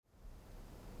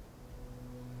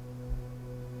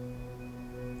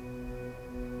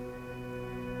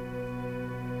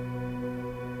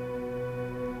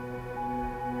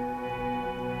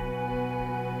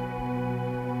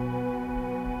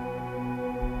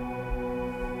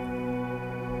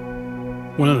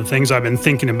One of the things I've been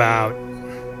thinking about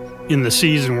in the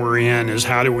season we're in is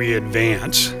how do we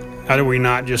advance? How do we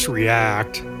not just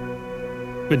react,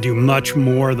 but do much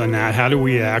more than that? How do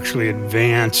we actually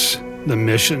advance the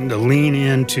mission, to lean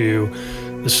into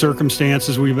the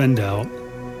circumstances we've been dealt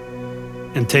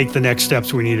and take the next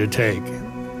steps we need to take?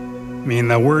 I mean,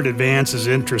 the word advance is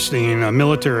interesting, a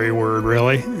military word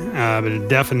really, but a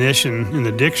definition in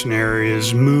the dictionary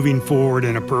is moving forward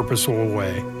in a purposeful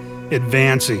way,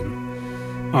 advancing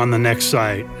on the next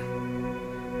site,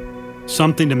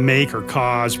 something to make or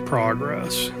cause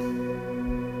progress,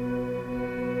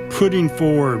 putting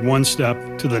forward one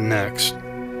step to the next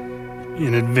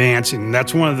in advancing.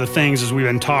 That's one of the things as we've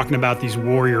been talking about these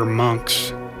warrior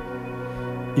monks,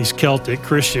 these Celtic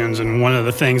Christians, and one of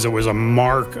the things that was a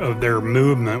mark of their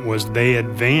movement was they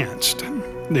advanced.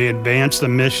 They advanced the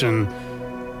mission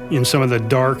in some of the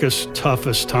darkest,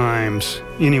 toughest times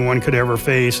anyone could ever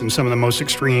face in some of the most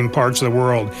extreme parts of the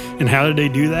world. And how did they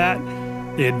do that?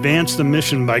 They advanced the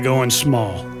mission by going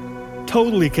small.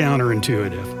 Totally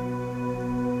counterintuitive.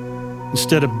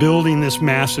 Instead of building this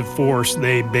massive force,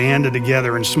 they banded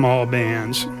together in small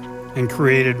bands and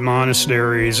created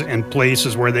monasteries and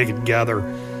places where they could gather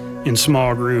in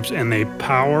small groups, and they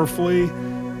powerfully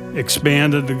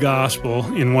expanded the gospel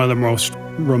in one of the most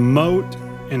remote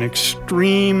and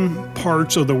extreme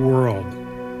parts of the world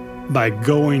by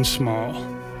going small.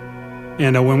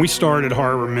 And when we started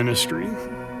Harbor Ministry,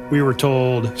 we were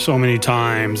told so many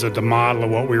times that the model of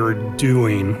what we were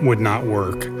doing would not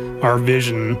work. Our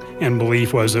vision and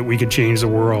belief was that we could change the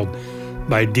world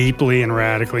by deeply and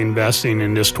radically investing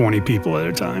in just 20 people at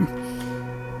a time.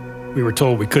 We were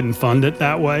told we couldn't fund it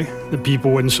that way, that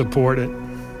people wouldn't support it,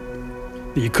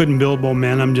 that you couldn't build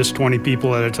momentum just 20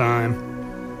 people at a time,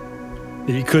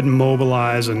 that you couldn't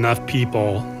mobilize enough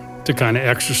people to kind of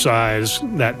exercise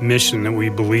that mission that we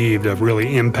believed of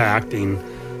really impacting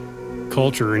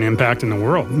culture and impacting the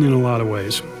world in a lot of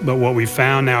ways. But what we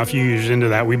found now, if you use into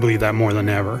that, we believe that more than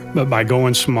ever. But by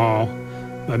going small,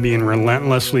 by being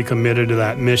relentlessly committed to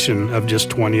that mission of just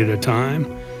 20 at a time,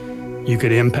 you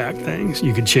could impact things,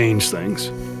 you could change things.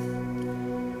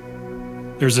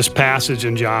 There's this passage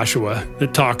in Joshua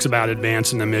that talks about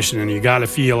advancing the mission, and you got to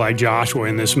feel like Joshua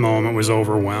in this moment was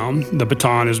overwhelmed. The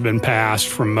baton has been passed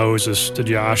from Moses to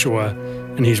Joshua,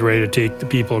 and he's ready to take the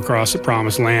people across the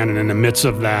promised land. And in the midst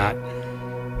of that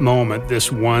moment,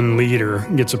 this one leader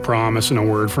gets a promise and a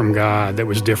word from God that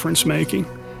was difference-making.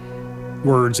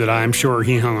 Words that I'm sure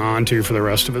he hung on to for the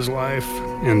rest of his life.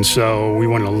 And so we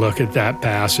want to look at that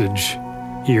passage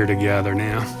here together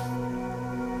now.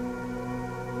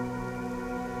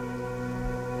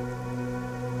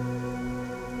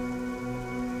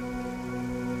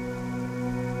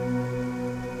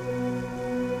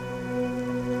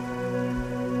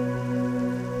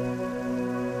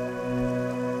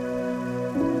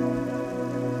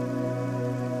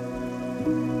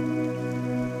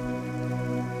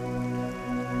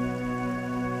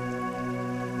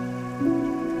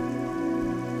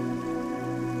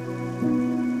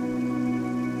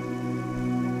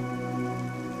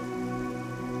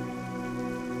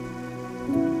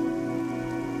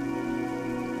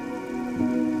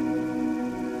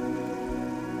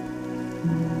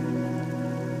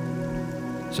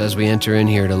 So as we enter in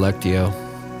here to Lectio,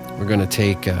 we're going to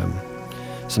take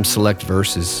some select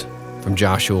verses from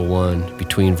Joshua 1,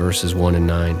 between verses 1 and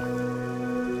 9.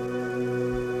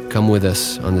 Come with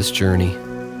us on this journey.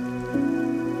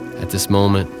 At this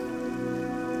moment,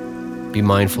 be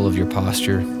mindful of your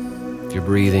posture, of your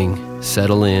breathing,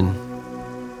 settle in.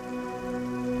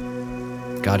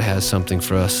 God has something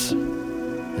for us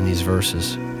in these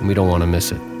verses, and we don't want to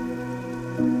miss it.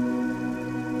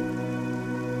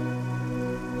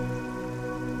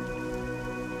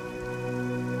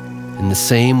 In the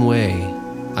same way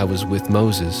I was with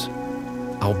Moses,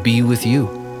 I'll be with you.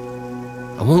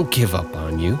 I won't give up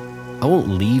on you. I won't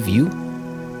leave you.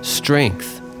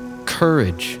 Strength,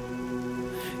 courage.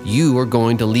 You are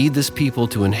going to lead this people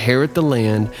to inherit the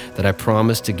land that I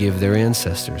promised to give their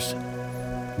ancestors.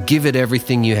 Give it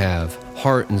everything you have,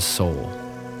 heart and soul.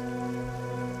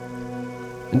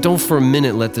 And don't for a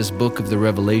minute let this book of the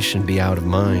Revelation be out of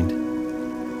mind.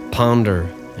 Ponder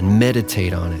and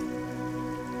meditate on it,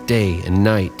 day and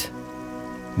night,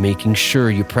 making sure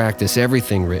you practice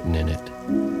everything written in it.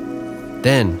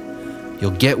 Then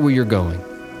you'll get where you're going.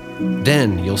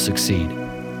 Then you'll succeed.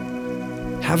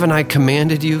 Haven't I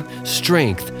commanded you?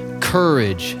 Strength,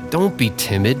 courage. Don't be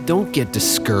timid. Don't get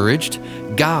discouraged.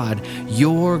 God,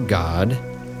 your God,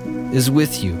 is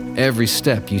with you every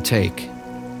step you take.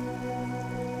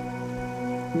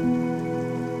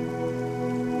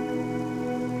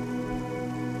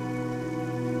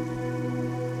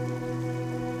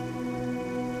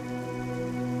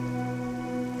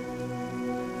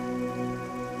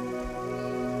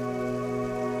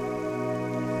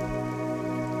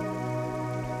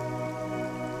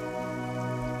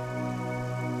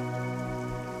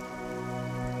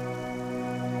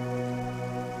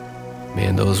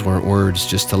 Man, those weren't words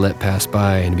just to let pass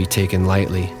by and be taken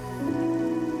lightly.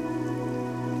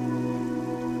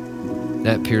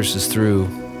 That pierces through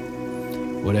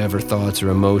whatever thoughts or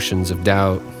emotions of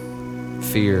doubt,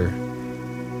 fear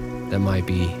that might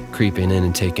be creeping in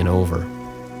and taking over.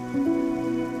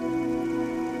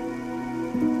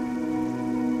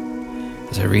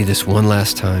 As I read this one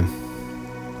last time,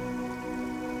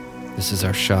 this is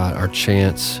our shot, our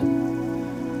chance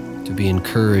to be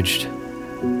encouraged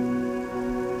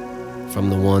from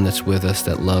the one that's with us,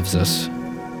 that loves us,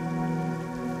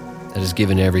 that has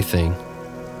given everything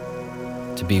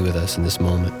to be with us in this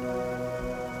moment.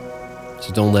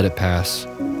 So don't let it pass.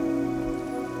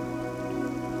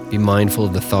 Be mindful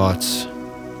of the thoughts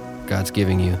God's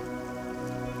giving you,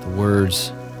 the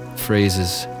words,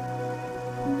 phrases.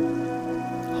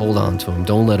 Hold on to them.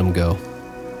 Don't let them go.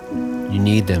 You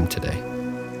need them today.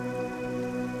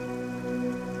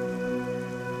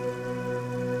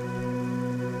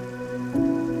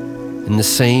 In the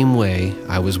same way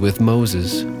I was with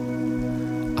Moses,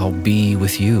 I'll be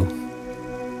with you.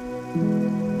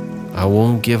 I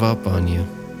won't give up on you.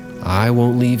 I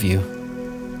won't leave you.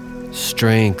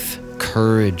 Strength,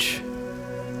 courage.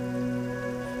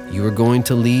 You are going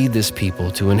to lead this people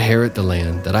to inherit the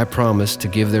land that I promised to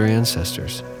give their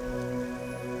ancestors.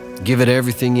 Give it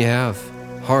everything you have,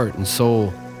 heart and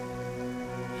soul.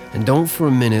 And don't for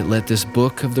a minute let this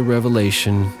book of the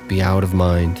Revelation be out of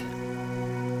mind.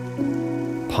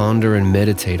 Ponder and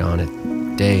meditate on it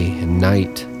day and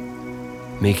night,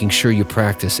 making sure you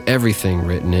practice everything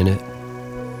written in it.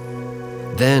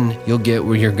 Then you'll get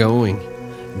where you're going.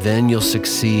 Then you'll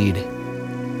succeed.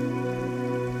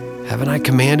 Haven't I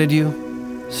commanded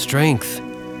you? Strength,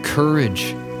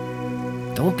 courage.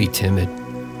 Don't be timid.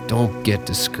 Don't get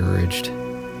discouraged.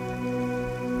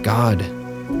 God,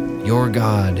 your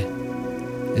God,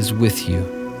 is with you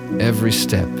every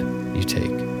step you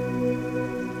take.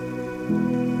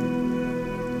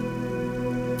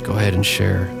 Go ahead and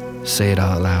share. Say it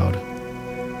out loud,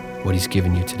 what He's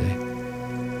given you today.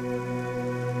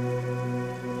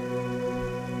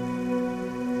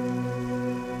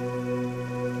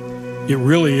 It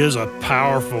really is a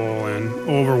powerful and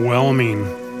overwhelming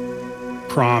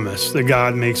promise that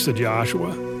God makes to Joshua.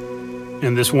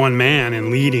 And this one man in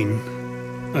leading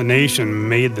a nation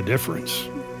made the difference.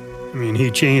 I mean, he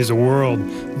changed the world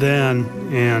then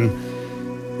and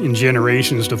in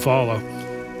generations to follow.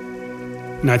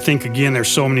 And I think, again,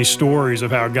 there's so many stories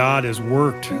of how God has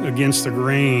worked against the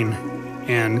grain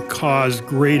and caused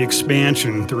great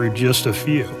expansion through just a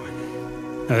few.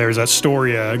 There's that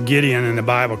story of Gideon in the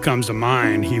Bible comes to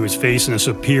mind. He was facing a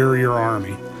superior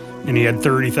army, and he had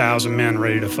 30,000 men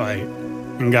ready to fight.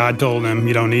 And God told him,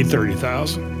 you don't need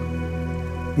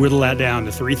 30,000. Whittle that down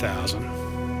to 3,000.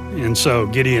 And so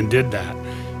Gideon did that.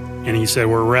 And he said,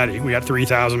 we're ready. We got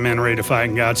 3,000 men ready to fight.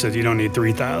 And God said, you don't need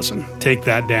 3,000. Take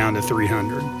that down to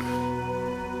 300.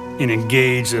 And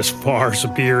engage this far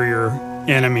superior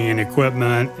enemy in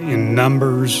equipment, in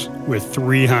numbers, with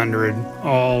 300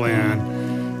 all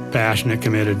in, passionate,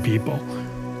 committed people.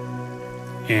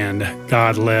 And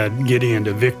God led Gideon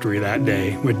to victory that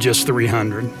day with just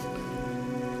 300.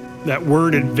 That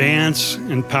word advance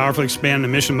and powerfully expand the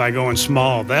mission by going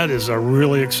small, that is a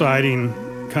really exciting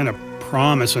kind of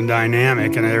promise and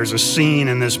dynamic. And there's a scene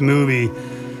in this movie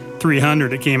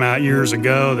 300 that came out years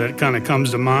ago that kind of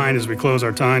comes to mind as we close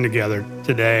our time together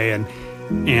today. And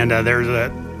there's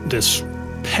this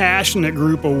passionate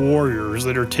group of warriors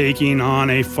that are taking on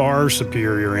a far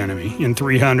superior enemy in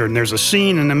 300. And there's a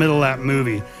scene in the middle of that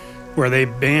movie where they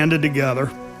banded together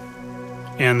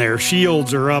and their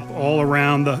shields are up all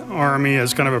around the army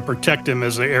as kind of a protect them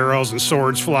as the arrows and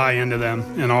swords fly into them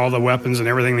and all the weapons and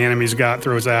everything the enemy's got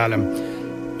throws at them.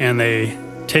 And they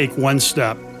take one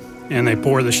step and they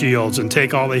pour the shields and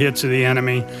take all the hits of the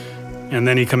enemy. And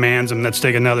then he commands them, let's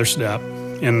take another step.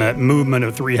 And that movement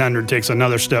of 300 takes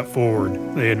another step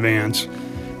forward. They advance.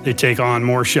 They take on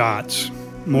more shots,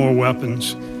 more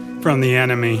weapons from the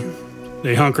enemy.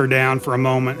 They hunker down for a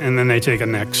moment and then they take a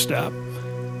next step.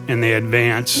 And they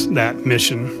advance that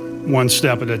mission one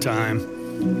step at a time.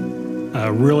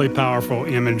 Really powerful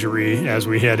imagery as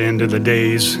we head into the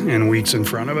days and weeks in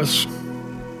front of us.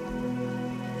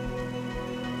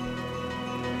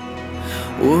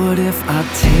 What if I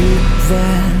take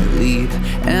that leap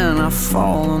and I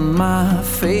fall on my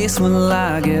face? Will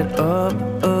I get up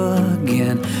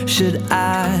again? Should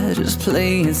I just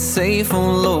play it safe?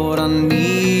 Oh Lord, I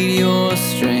need your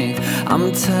strength.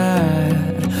 I'm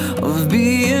tired of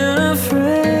being afraid.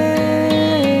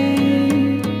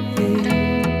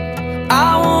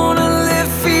 I wanna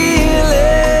live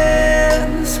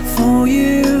fearless for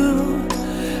you.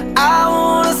 I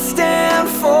wanna stand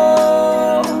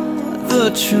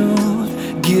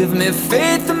Give me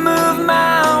faith to move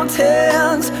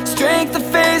mountains, strength to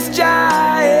face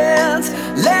giants.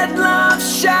 Let love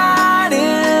shine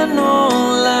in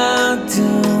all I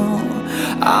do.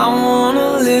 I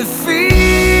wanna live fearless.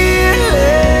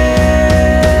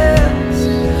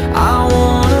 I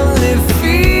wanna live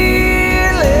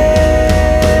fearless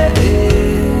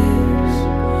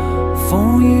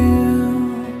for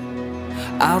you.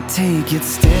 I'll take it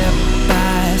step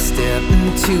by step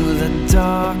into the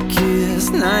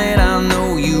darkest night. I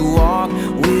know you walk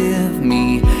with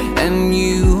me, and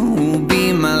you will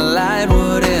be my light.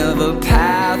 Whatever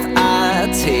path I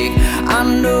take, I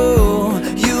know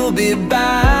you'll be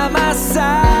by my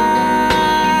side.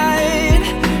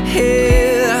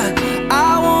 Yeah,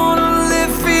 I wanna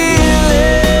live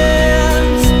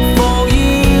fearless for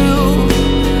you.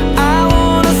 I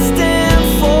wanna stand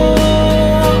for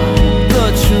the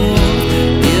truth.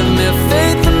 Give me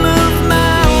faith to move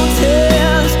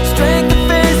mountains, strength to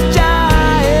face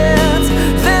giants.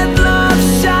 Let love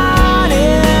shine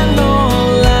in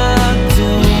all I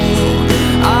do.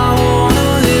 I wanna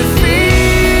live fearless.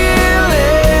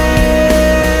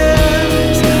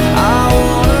 I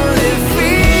wanna live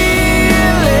fearless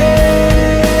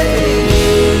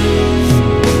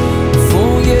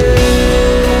for you.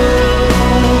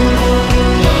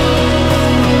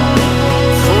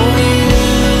 For you.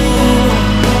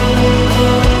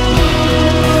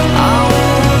 I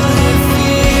wanna live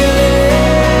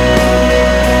fearless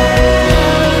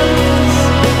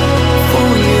for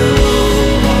you.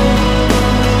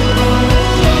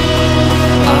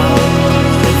 I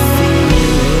wanna live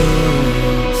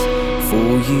fearless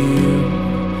for you.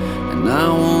 And I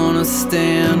wanna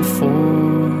stand for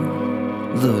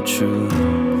the truth.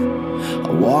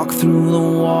 I walk through the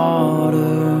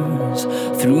waters,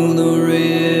 through the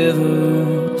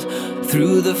rivers,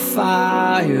 through the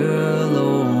fire,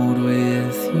 Lord,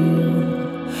 with you.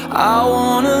 I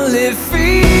wanna live fearless.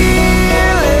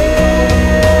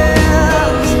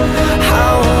 I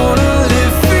wanna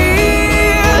live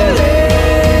fearless.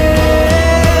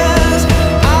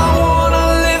 I wanna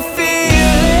live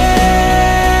fearless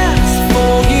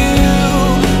for you.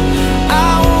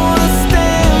 I wanna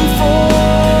stand for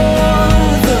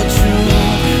the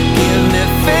truth. Give me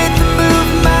faith to move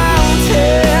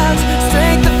mountains,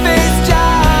 strength to face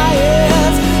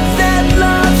giants. Let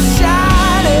love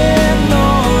shine in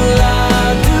all I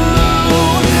do.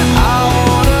 I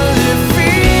wanna live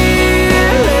fearless.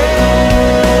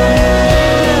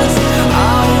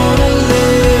 I wanna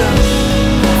live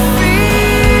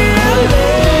fearless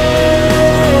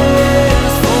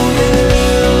for you.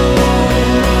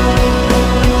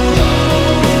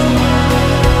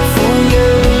 For you.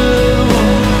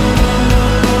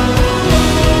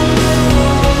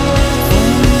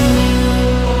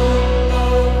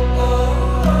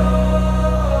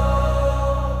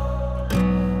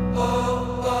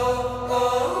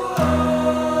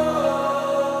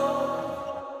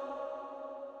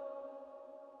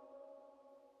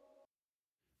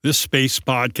 This Space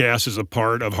podcast is a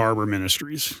part of Harbor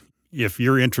Ministries. If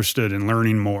you're interested in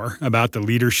learning more about the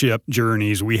leadership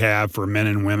journeys we have for men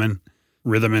and women,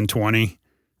 Rhythm in 20,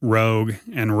 Rogue,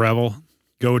 and Revel,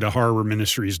 go to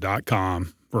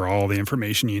harborministries.com for all the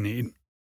information you need.